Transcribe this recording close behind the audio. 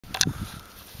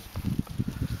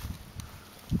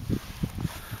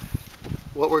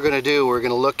What we're going to do, we're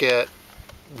going to look at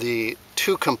the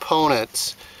two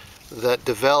components that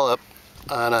develop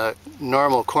on a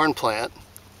normal corn plant.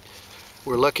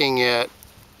 We're looking at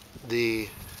the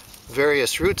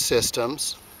various root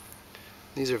systems.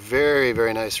 These are very,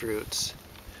 very nice roots.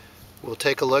 We'll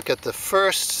take a look at the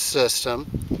first system.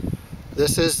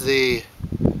 This is the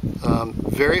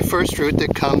very first root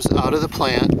that comes out of the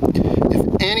plant.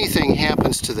 If anything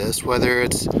happens to this, whether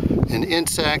it's an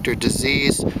insect or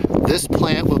disease, this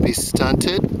plant will be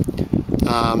stunted.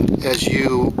 As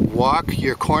you walk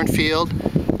your cornfield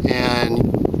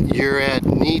and you're at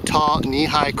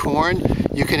knee-high corn,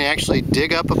 you can actually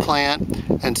dig up a plant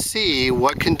and see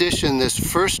what condition this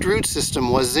first root system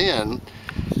was in,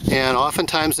 and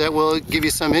oftentimes that will give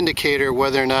you some indicator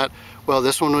whether or not, well,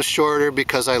 this one was shorter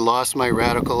because I lost my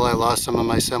radicle, I lost some of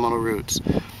my seminal roots.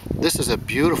 This is a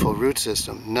beautiful root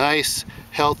system, nice,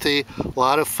 healthy, a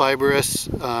lot of fibrous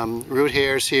root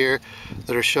hairs here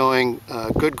that are showing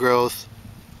good growth.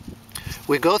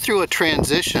 We go through a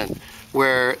transition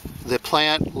where the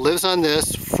plant lives on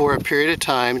this for a period of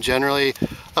time, generally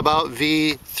about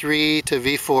V3 to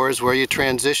V4 is where you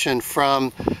transition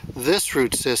from this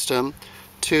root system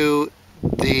to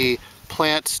the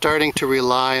plant starting to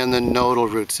rely on the nodal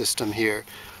root system here.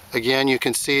 Again, you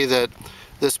can see that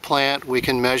this plant, we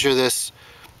can measure this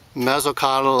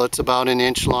mesocotyl, it's about an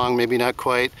inch long, maybe not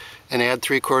quite, and add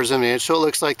 3/4 of an inch. So it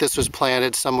looks like this was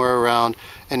planted somewhere around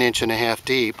 1.5 inches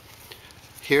deep.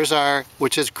 Here's our,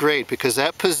 which is great because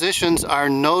that positions our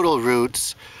nodal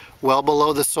roots well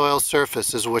below the soil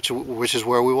surface, which is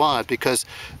where we want, because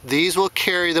these will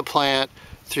carry the plant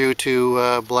through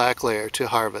to black layer, to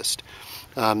harvest.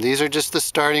 These are just the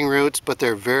starting roots, but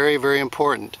they're very, very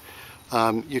important.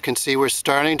 You can see we're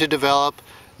starting to develop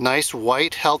nice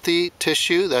white healthy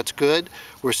tissue, that's good.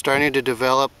 We're starting to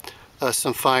develop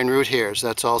some fine root hairs,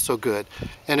 that's also good.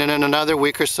 And in another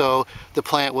week or so, the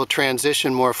plant will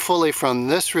transition more fully from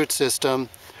this root system,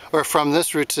 or from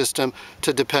this root system,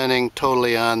 to depending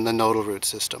totally on the nodal root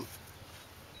system.